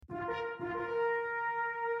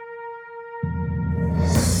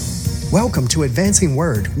Welcome to Advancing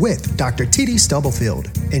Word with Dr. T.D.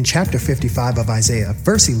 Stubblefield. In chapter 55 of Isaiah,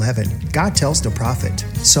 verse 11, God tells the prophet,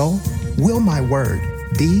 "So will my word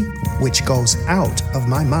be which goes out of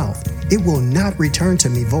my mouth. It will not return to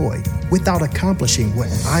me void, without accomplishing what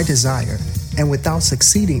I desire, and without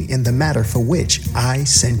succeeding in the matter for which I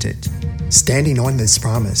sent it." Standing on this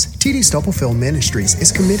promise, T.D. Stubblefield Ministries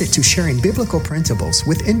is committed to sharing biblical principles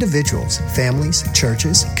with individuals, families,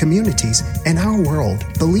 churches, communities, and our world,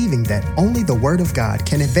 believing that only the Word of God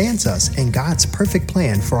can advance us in God's perfect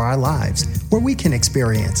plan for our lives, where we can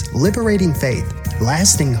experience liberating faith,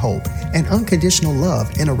 lasting hope, and unconditional love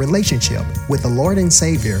in a relationship with the Lord and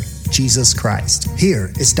Savior, Jesus Christ.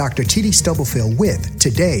 Here is Dr. T.D. Stubblefield with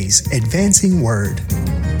today's Advancing Word.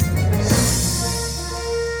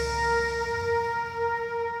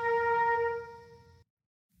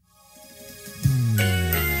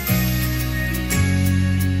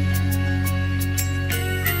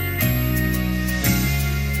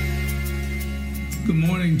 Good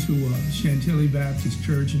morning to Chantilly Baptist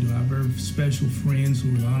Church and to our very special friends who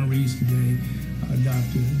are honorees today,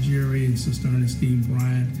 Dr. Jerry and Sister Ernestine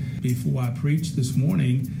Bryant. Before I preach this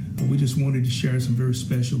morning, we just wanted to share some very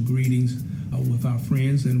special greetings with our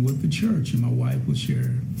friends and with the church, and my wife will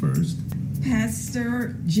share first.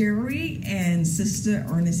 Pastor Jerry and Sister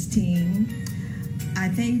Ernestine, I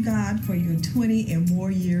thank God for your 20 and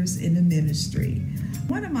more years in the ministry.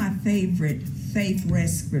 One of my favorite faith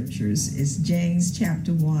rest scriptures is James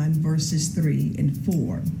chapter 1, verses 3 and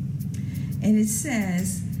 4. And it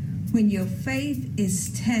says, when your faith is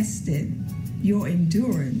tested, your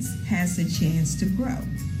endurance has a chance to grow.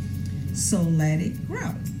 So let it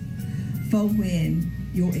grow. For when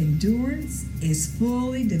your endurance is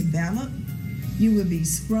fully developed, you will be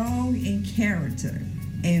strong in character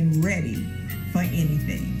and ready for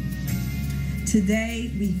anything.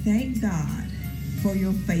 Today, we thank God for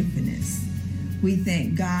your faithfulness. We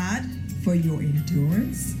thank God for your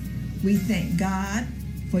endurance. We thank God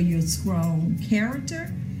for your strong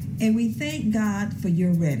character. And we thank God for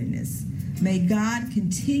your readiness. May God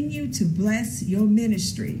continue to bless your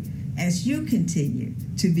ministry as you continue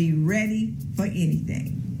to be ready for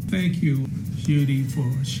anything. Thank you, Judy,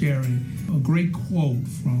 for sharing a great quote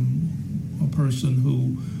from a person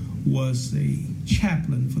who was a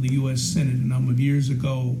chaplain for the U.S. Senate a number of years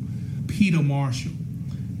ago, Peter Marshall.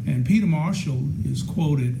 And Peter Marshall is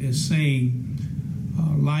quoted as saying,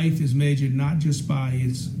 life is measured not just by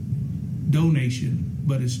its donation,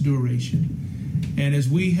 but its duration. And as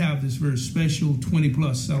we have this very special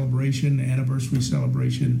 20-plus celebration, anniversary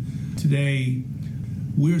celebration today,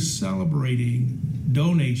 we're celebrating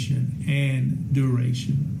donation and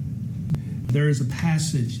duration. There is a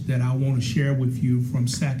passage that I want to share with you from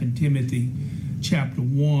 2 Timothy chapter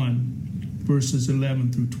 1, verses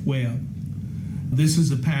 11 through 12. This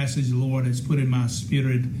is a passage the Lord has put in my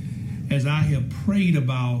spirit as I have prayed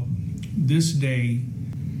about this day.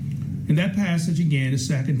 And that passage again is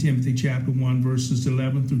 2 Timothy chapter 1, verses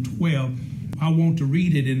 11 through 12. I want to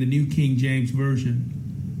read it in the New King James Version.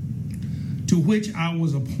 To which I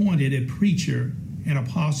was appointed a preacher, an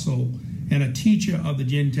apostle, and a teacher of the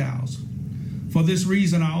Gentiles. For this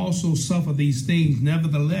reason I also suffer these things.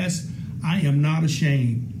 Nevertheless, I am not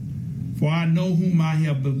ashamed. For I know whom I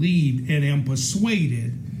have believed and am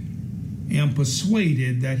persuaded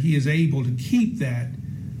that he is able to keep that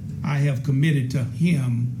I have committed to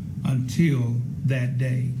him until that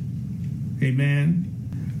day. Amen.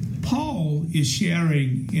 Paul is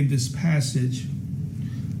sharing in this passage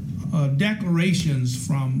declarations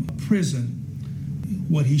from prison.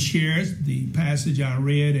 What he shares, the passage I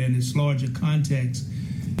read and its larger context,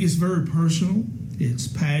 is very personal, it's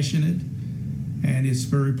passionate, and it's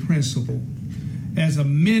very principled. As a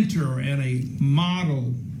mentor and a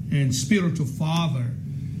model and spiritual father,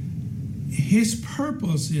 his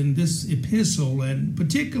purpose in this epistle, and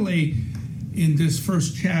particularly in this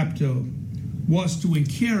first chapter, was to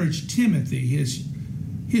encourage Timothy,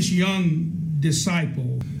 his young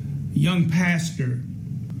disciple, young pastor,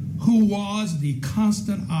 who was the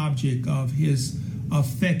constant object of his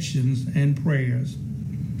affections and prayers.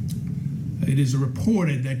 It is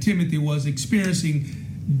reported that Timothy was experiencing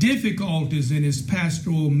difficulties in his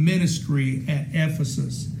pastoral ministry at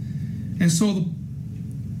Ephesus. And so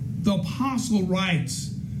the apostle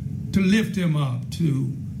writes to lift him up,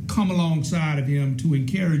 to come alongside of him, to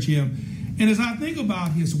encourage him. And as I think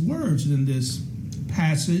about his words in this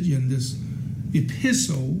passage, in this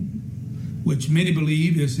epistle, which many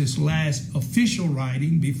believe is his last official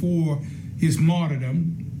writing before his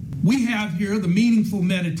martyrdom, we have here the meaningful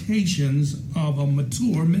meditations of a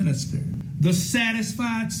mature minister, the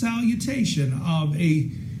satisfied salutation of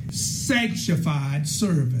a sanctified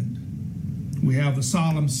servant, We have the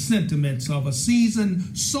solemn sentiments of a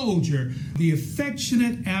seasoned soldier, the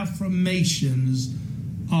affectionate affirmations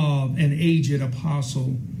of an aged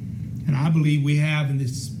apostle. And I believe we have in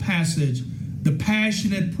this passage the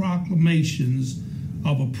passionate proclamations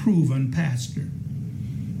of a proven pastor.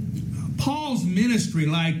 Paul's ministry,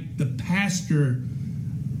 like the pastor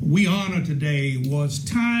we honor today, was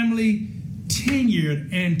timely,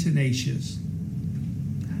 tenured, and tenacious.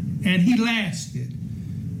 And he lasted.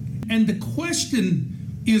 And the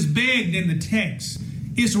question is begged in the text.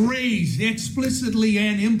 It's raised explicitly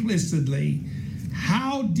and implicitly.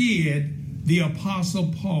 How did the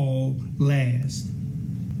Apostle Paul last?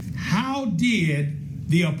 How did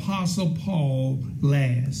the Apostle Paul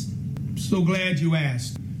last? I'm so glad you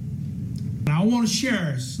asked. Now, I want to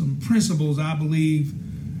share some principles I believe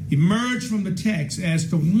emerge from the text as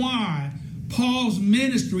to why Paul's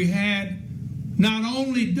ministry had not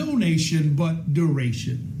only donation but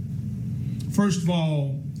duration. First of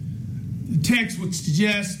all, the text would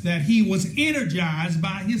suggest that he was energized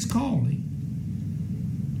by his calling.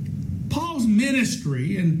 Paul's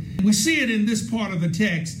ministry, and we see it in this part of the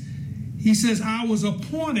text, he says, I was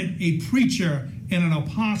appointed a preacher and an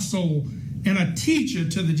apostle and a teacher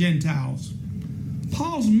to the Gentiles.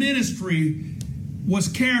 Paul's ministry was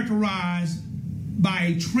characterized by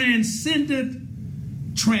a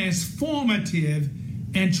transcendent, transformative,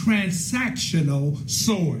 and transactional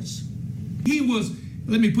source. He was,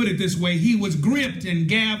 let me put it this way, he was gripped and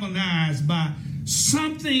galvanized by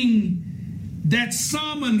something that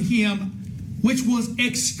summoned him, which was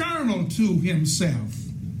external to himself.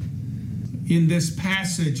 In this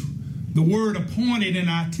passage, the word appointed in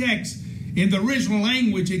our text, in the original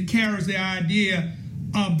language, it carries the idea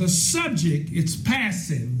of the subject, its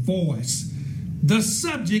passive voice. The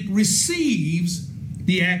subject receives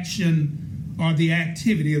the action or the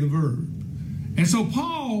activity of the verb. And so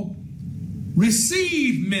Paul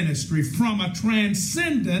received ministry from a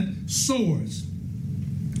transcendent source.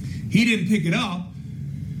 He didn't pick it up,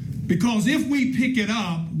 because if we pick it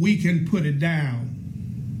up, we can put it down.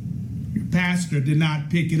 Your pastor did not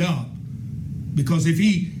pick it up, because if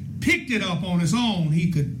he picked it up on his own,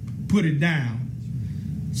 he could put it down.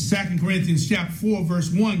 2 Corinthians chapter 4,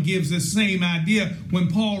 verse 1 gives the same idea when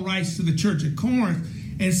Paul writes to the church at Corinth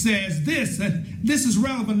and says this, and this is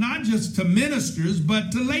relevant not just to ministers,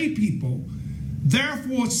 but to lay people.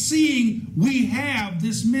 Therefore, seeing we have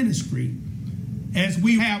this ministry, as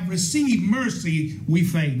we have received mercy, we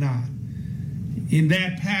faint not. In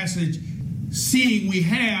that passage, seeing we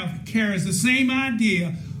have carries the same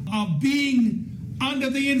idea of being under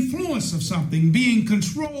the influence of something, being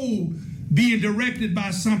controlled, being directed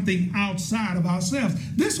by something outside of ourselves.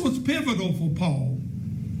 This was pivotal for Paul.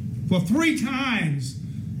 For 3 times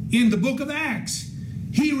in the book of Acts,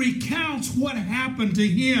 he recounts what happened to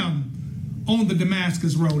him on the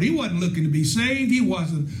Damascus Road. He wasn't looking to be saved. He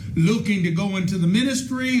wasn't looking to go into the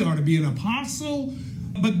ministry or to be an apostle.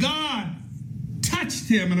 But God touched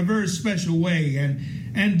him in a very special way.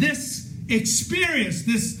 And this experience,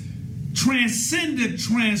 this transcendent,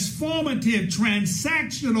 transformative,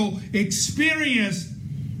 transactional experience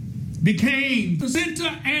became the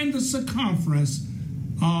center and the circumference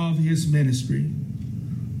of his ministry.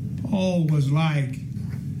 Paul was like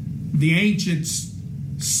the ancient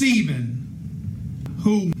seamen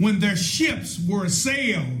who, when their ships were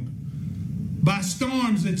assailed by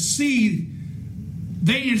storms at sea,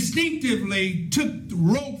 they instinctively took the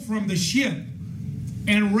rope from the ship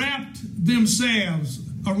and wrapped themselves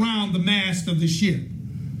around the mast of the ship,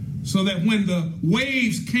 so that when the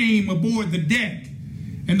waves came aboard the deck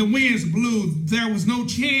and the winds blew, there was no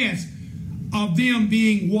chance of them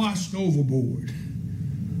being washed overboard.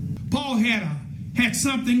 Paul had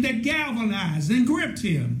something that galvanized and gripped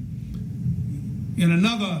him. In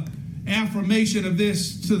another affirmation of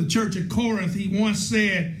this to the church at Corinth, he once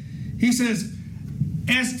said, he says,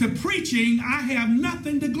 as to preaching, I have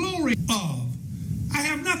nothing to glory of. I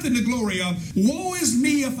have nothing to glory of. Woe is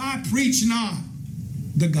me if I preach not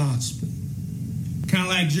the gospel. Kind of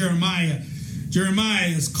like Jeremiah. Jeremiah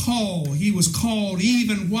is called. He was called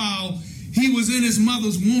even while he was in his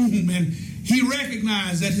mother's womb, and he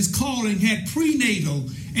recognized that his calling had prenatal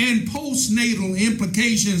and postnatal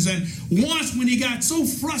implications. And once when he got so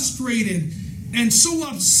frustrated and so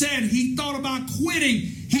upset, he thought about quitting.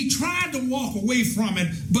 He tried to walk away from it,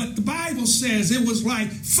 but the Bible says it was like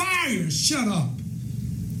fire shut up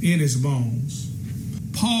in his bones.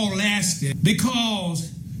 Paul lasted because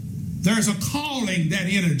there's a calling that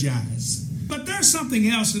energizes. But there's something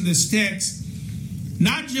else in this text,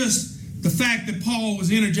 not just the fact that Paul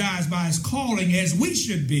was energized by his calling, as we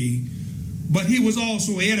should be, but he was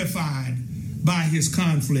also edified by his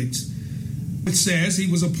conflicts. It says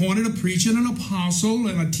he was appointed a preacher and an apostle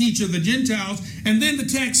and a teacher of the Gentiles. And then the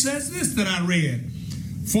text says this that I read.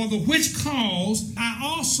 For the which cause I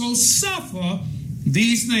also suffer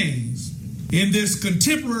these things. In this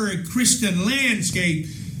contemporary Christian landscape,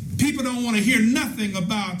 people don't want to hear nothing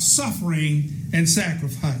about suffering and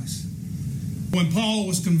sacrifice. When Paul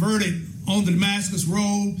was converted on the Damascus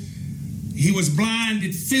Road, he was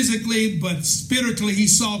blinded physically, but spiritually he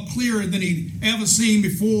saw clearer than he'd ever seen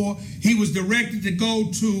before. He was directed to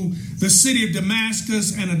go to the city of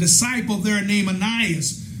Damascus, and a disciple there named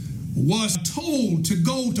Ananias was told to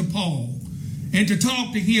go to Paul and to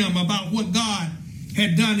talk to him about what God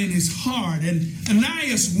had done in his heart. And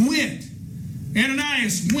Ananias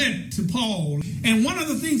went to Paul. And one of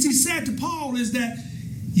the things he said to Paul is that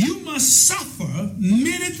you must suffer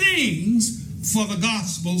many things for the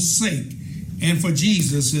gospel's sake and for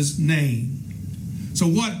Jesus' name. So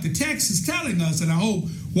what the text is telling us, and I hope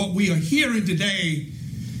what we are hearing today,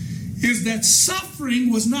 is that suffering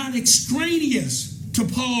was not extraneous to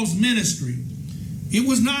Paul's ministry. It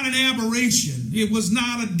was not an aberration. It was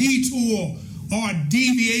not a detour or a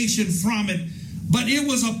deviation from it, but it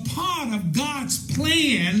was a part of God's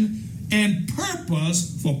plan and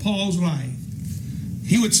purpose for Paul's life.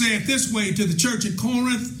 He would say it this way to the church at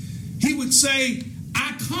Corinth. He would say,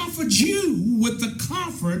 I comfort you with the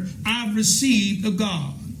comfort I've received of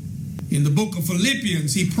God. In the book of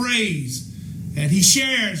Philippians, he prays and he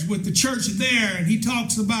shares with the church there, and he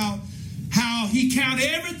talks about how he counted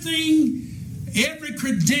everything, every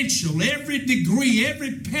credential, every degree,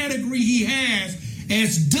 every pedigree he has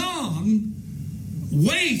as dung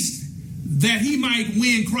waste that he might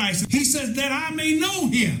win Christ. He says that I may know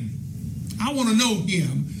him. I want to know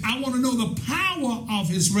him. I want to know the power of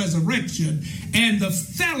his resurrection and the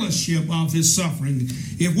fellowship of his suffering.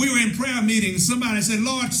 If we were in prayer meeting and somebody said,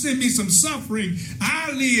 Lord, send me some suffering,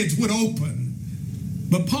 our lids would open.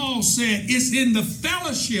 But Paul said, it's in the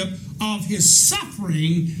fellowship of his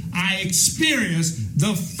suffering I experienced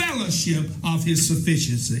the fellowship of his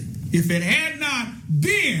sufficiency. If it had not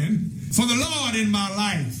been for the Lord in my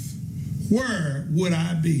life, where would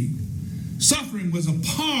I be? Suffering was a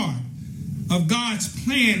part of God's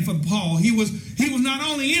plan for Paul. He was not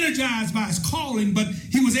only energized by his calling, but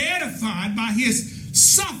he was edified by his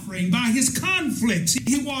suffering, by his conflicts.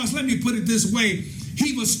 He was, let me put it this way,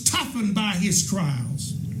 he was toughened by his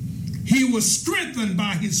trials. He was strengthened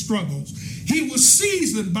by his struggles. He was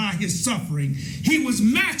seasoned by his suffering. He was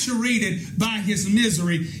maturated by his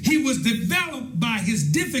misery. He was developed by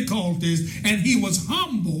his difficulties, and he was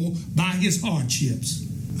humbled by his hardships.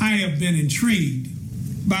 I have been intrigued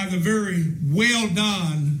by the very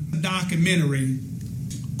well-done documentary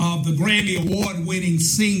of the Grammy Award-winning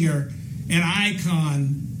singer and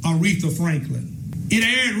icon Aretha Franklin. It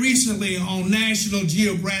aired recently on National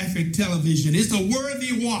Geographic Television. It's a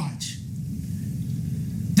worthy watch.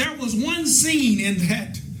 There was one scene in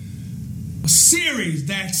that series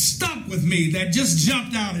that stuck with me, that just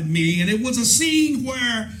jumped out at me, and it was a scene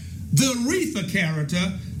where the Aretha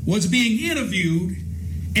character was being interviewed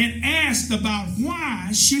and asked about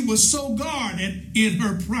why she was so guarded in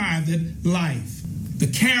her private life. The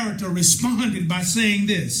character responded by saying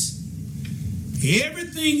this: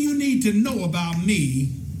 everything you need to know about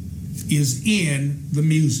me is in the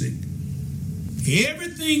music.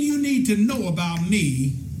 Everything you need to know about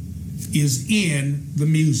me is in the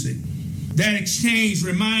music. That exchange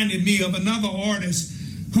reminded me of another artist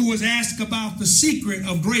who was asked about the secret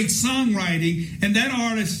of great songwriting, and that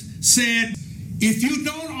artist said, if you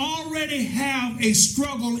don't already have a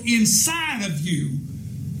struggle inside of you,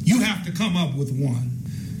 you have to come up with one.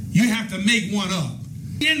 You have to make one up.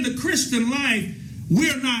 In the Christian life,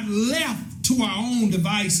 we're not left to our own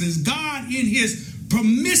devices. God, in his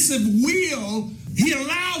permissive will, he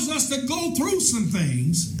allows us to go through some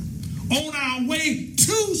things on our way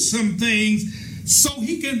to some things so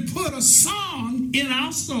he can put a song in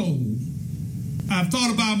our soul. I've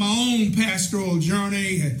thought about my own pastoral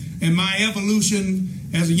journey and my evolution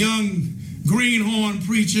as a young greenhorn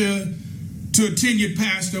preacher to a tenured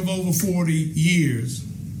pastor of over 40 years.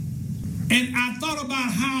 And I thought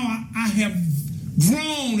about how I have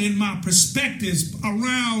grown in my perspectives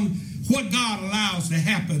around what God allows to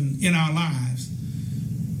happen in our lives.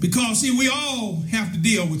 Because, see, we all have to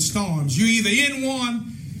deal with storms. You're either in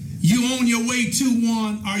one, you're on your way to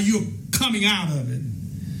one, or you're coming out of it.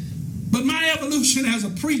 But my evolution as a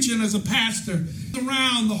preacher and as a pastor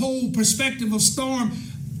around the whole perspective of storm,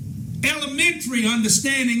 elementary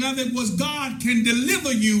understanding of it was God can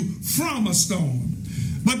deliver you from a storm.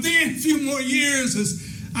 But then a few more years as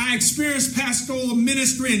I experienced pastoral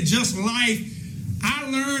ministry and just life, I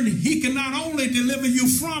learned he can not only deliver you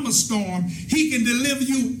from a storm, he can deliver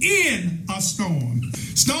you in a storm.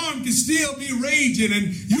 Storm can still be raging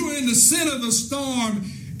and you're in the center of the storm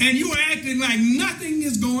and you're acting like nothing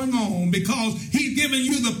is going on because he's giving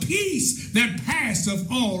you the peace that passeth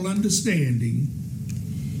all understanding.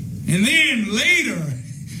 And then later,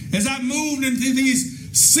 as I moved into these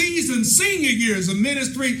seasoned senior years of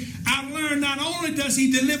ministry, I've learned not only does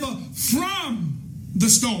he deliver from the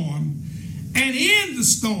storm and in the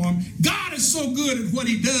storm, God is so good at what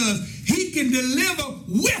he does, he can deliver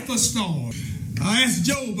with a storm. I asked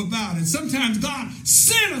Job about it. Sometimes God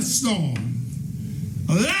sent a storm,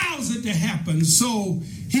 allows it to happen so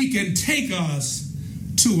he can take us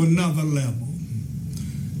to another level.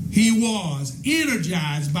 He was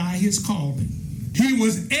energized by his calling. He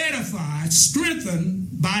was edified,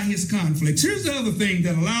 strengthened by his conflicts. Here's the other thing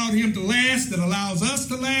that allowed him to last, that allows us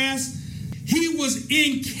to last. He was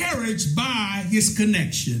encouraged by his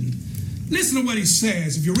connection. Listen to what he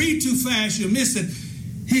says. If you read too fast, you'll miss it.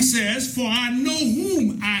 He says, for I know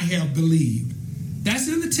whom I have believed. That's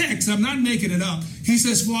in the text. I'm not making it up. He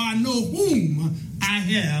says, for I know whom I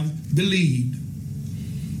have believed.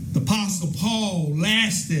 The Apostle Paul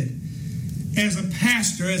lasted as a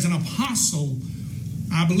pastor, as an apostle.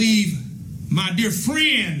 I believe my dear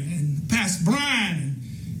friend and Pastor Brian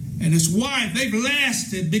and his wife, they've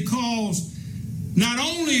lasted because not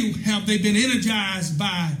only have they been energized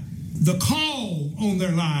by the call on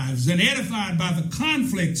their lives and edified by the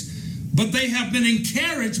conflicts, but they have been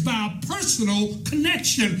encouraged by a personal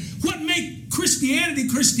connection. What makes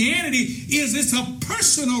Christianity is it's a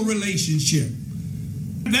personal relationship.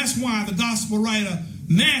 That's why the gospel writer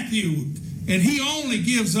Matthew, and he only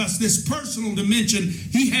gives us this personal dimension.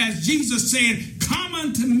 He has Jesus saying, come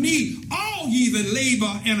unto me, all ye that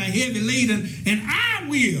labor and are heavy laden, and I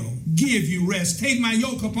will give you rest. Take my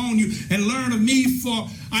yoke upon you and learn of me, for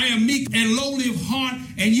I am meek and lowly of heart,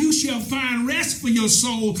 and you shall find rest for your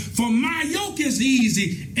soul. For my yoke is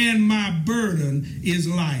easy and my burden is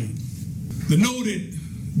light. The noted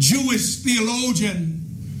Jewish theologian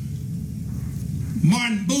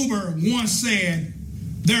Martin Buber once said,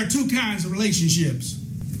 there are two kinds of relationships.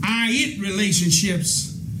 I-it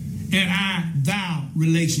relationships and I-thou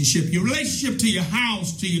relationship. Your relationship to your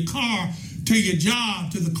house, to your car, to your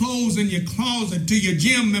job, to the clothes in your closet, to your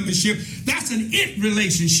gym membership, that's an it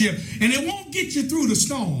relationship. And it won't get you through the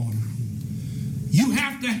storm. You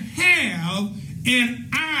have to have an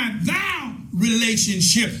I-thou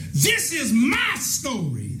relationship. This is my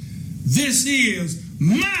story. This is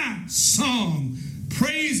my song,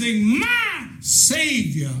 praising my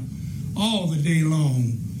Savior all the day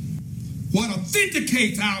long. What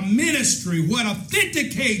authenticates our ministry, what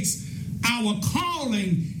authenticates our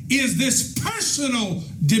calling is this personal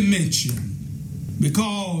dimension,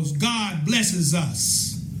 because God blesses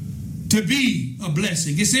us to be a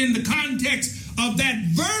blessing. It's in the context of that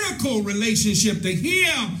vertical relationship to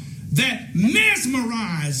Him that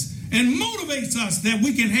mesmerizes and motivates us that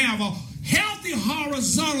we can have a healthy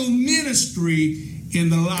horizontal ministry in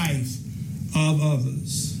the life of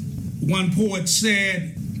others. One poet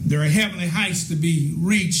said, there are heavenly heights to be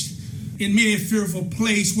reached in many a fearful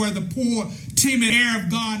place where the poor, timid heir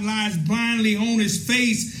of God lies blindly on his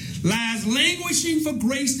face, lies languishing for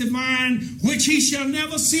grace divine, which he shall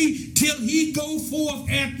never see till he go forth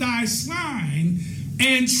at thy sign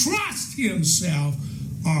and trust himself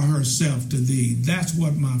or herself to thee. That's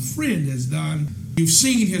what my friend has done. You've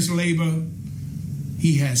seen his labor.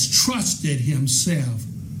 He has trusted himself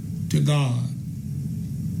to God.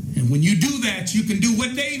 And when you do that, you can do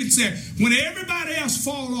what David said. When everybody else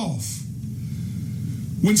fall off,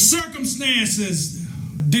 when circumstances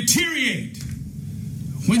deteriorate,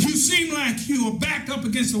 when you seem like you are backed up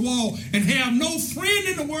against the wall and have no friend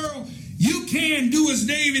in the world, you can do as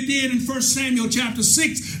David did in 1 Samuel chapter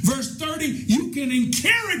 6, verse 30. You can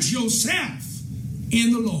encourage yourself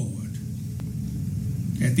in the Lord.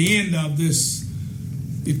 At the end of this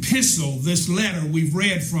epistle, this letter we've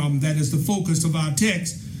read from, that is the focus of our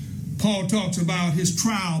text, Paul talks about his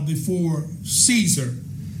trial before Caesar.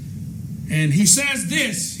 And he says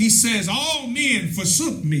this, he says, all men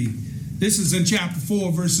forsook me. This is in chapter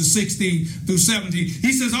 4, verses 16 through 17.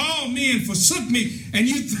 He says, all men forsook me. And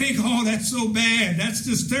you think, oh, that's so bad. That's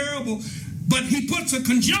just terrible. But he puts a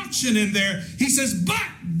conjunction in there. He says, but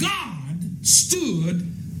God stood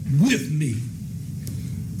with me.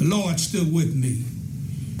 The Lord stood with me.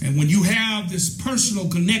 And when you have this personal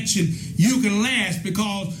connection, you can last,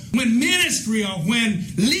 because when ministry or when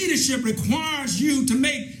leadership requires you to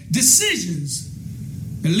make decisions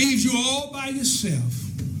and leaves you all by yourself,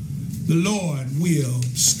 the Lord will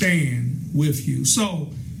stand with you. So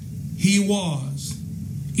He was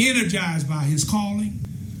energized by his calling.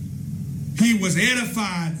 He was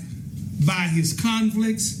edified by his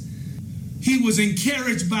conflicts. He was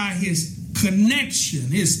encouraged by his connection,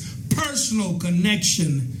 his personal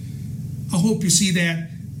connection. I hope you see that.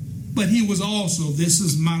 But he was also, this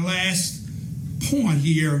is my last point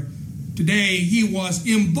here today, he was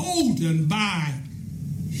emboldened by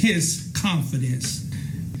his confidence.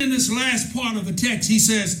 In this last part of the text, he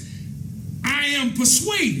says, I am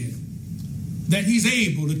persuaded that he's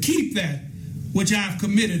able to keep that which I've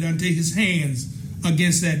committed unto his hands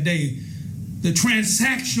against that day. The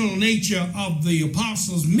transactional nature of the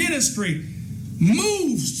apostles' ministry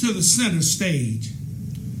moves to the center stage,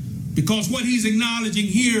 because what he's acknowledging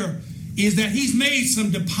here is that he's made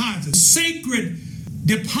some deposits, sacred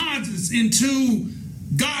deposits into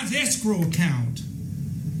God's escrow account.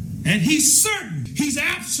 And he's certain, he's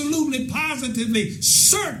absolutely positively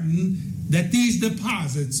certain that these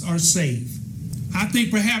deposits are safe. I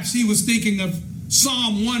think perhaps he was thinking of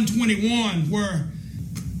Psalm 121, where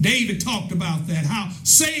David talked about that, how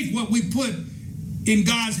safe what we put in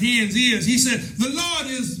God's hands is. He said, the Lord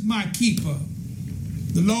is my keeper.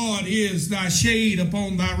 The Lord is thy shade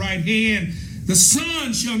upon thy right hand. The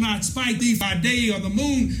sun shall not smite thee by day, or the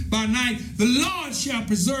moon by night. The Lord shall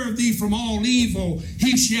preserve thee from all evil.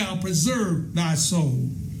 He shall preserve thy soul.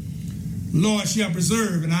 The Lord shall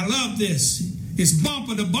preserve, and I love this. It's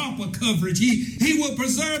bumper to bumper coverage. He will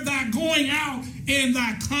preserve thy going out and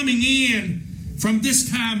thy coming in from this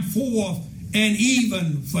time forth and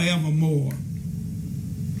even forevermore.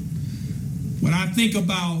 When I think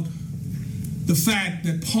about the fact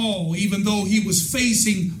that Paul, even though he was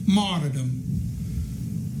facing martyrdom,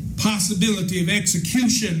 possibility of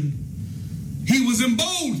execution, he was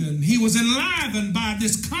emboldened, he was enlivened by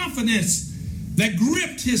this confidence that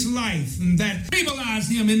gripped his life and that stabilized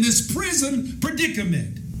him in this prison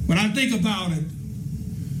predicament. When I think about it,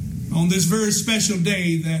 on this very special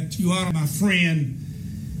day that you honor my friend,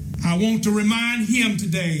 I want to remind him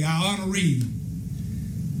today, our honoree,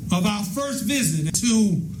 of our first visit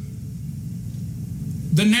to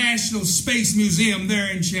the National Space Museum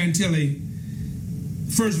there in Chantilly.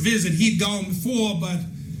 First visit, he'd gone before, but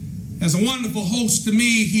as a wonderful host to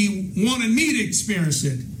me, he wanted me to experience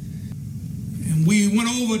it. And we went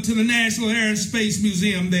over to the National Air and Space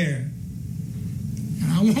Museum there.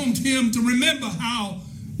 And I want him to remember how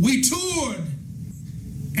we toured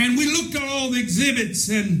and we looked at all the exhibits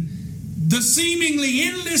and the seemingly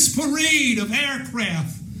endless parade of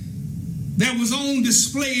aircraft that was on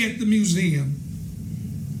display at the museum.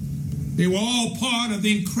 They were all part of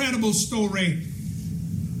the incredible story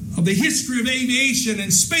of the history of aviation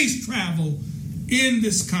and space travel in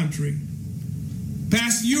this country.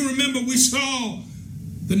 Pastor, you remember we saw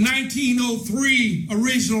the 1903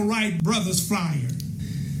 original Wright brothers flyer.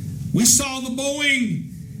 We saw the Boeing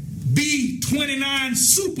B-29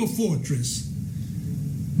 Super Fortress,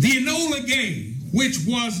 the Enola Gay, which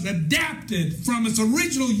was adapted from its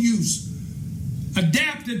original use,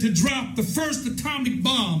 adapted to drop the first atomic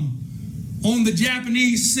bomb on the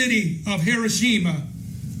Japanese city of Hiroshima,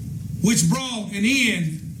 which brought an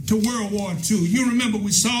end to World War II. You remember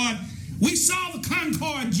we saw it. We saw the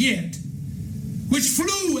Concorde jet, which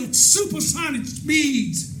flew at supersonic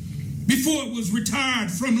speeds before it was retired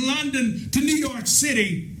from London to New York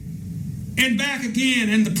City and back again.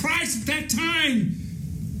 And the price at that time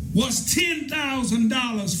was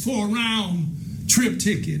 $10,000 for a round trip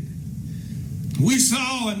ticket. We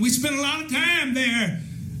saw, and we spent a lot of time there,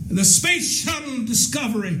 the Space Shuttle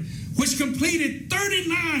Discovery, which completed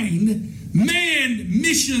 39 manned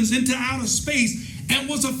missions into outer space and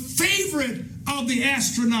was a favorite of the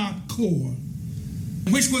astronaut corps,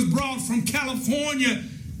 which was brought from California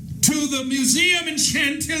to the museum in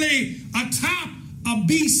Chantilly atop a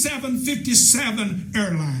B-757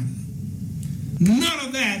 airliner. None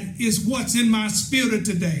of that is what's in my spirit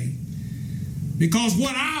today, because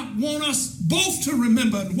what I want us both to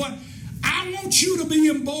remember, and what I want you to be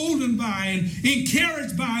emboldened by and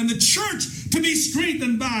encouraged by, and the church to be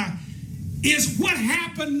strengthened by, is what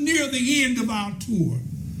happened near the end of our tour.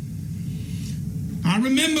 I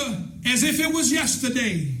remember as if it was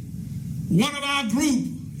yesterday, one of our group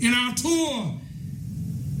in our tour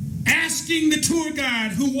asking the tour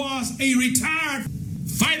guide, who was a retired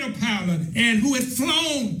fighter pilot and who had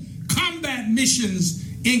flown combat missions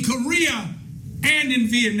in Korea and in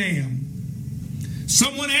Vietnam.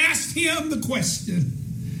 Someone asked him the question.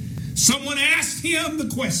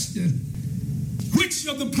 Which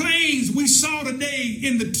of the planes we saw today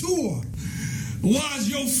in the tour was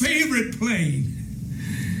your favorite plane?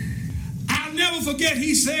 I'll never forget,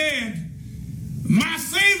 he said, My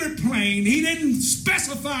favorite plane, he didn't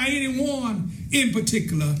specify anyone in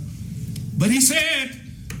particular, but he said,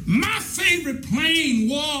 my favorite plane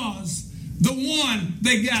was the one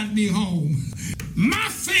that got me home. My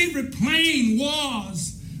favorite plane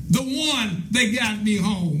was the one that got me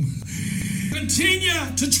home. Continue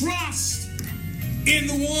to trust in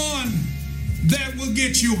the one that will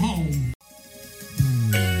get you home.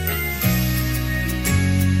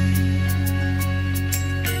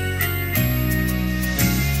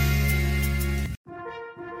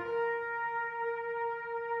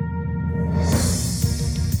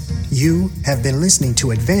 You have been listening to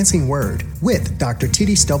Advancing Word with Dr.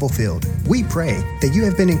 T.D. Stubblefield. We pray that you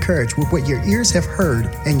have been encouraged with what your ears have heard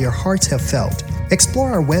and your hearts have felt.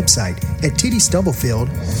 Explore our website at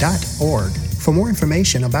tdstubblefield.org for more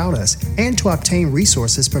information about us and to obtain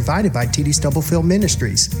resources provided by T.D. Stubblefield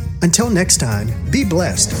Ministries. Until next time, be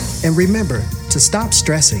blessed and remember to stop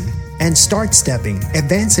stressing and start stepping,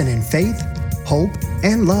 advancing in faith, hope,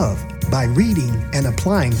 and love by reading and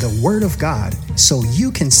applying the Word of God so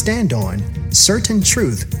you can stand on certain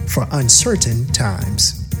truth for uncertain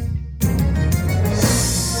times.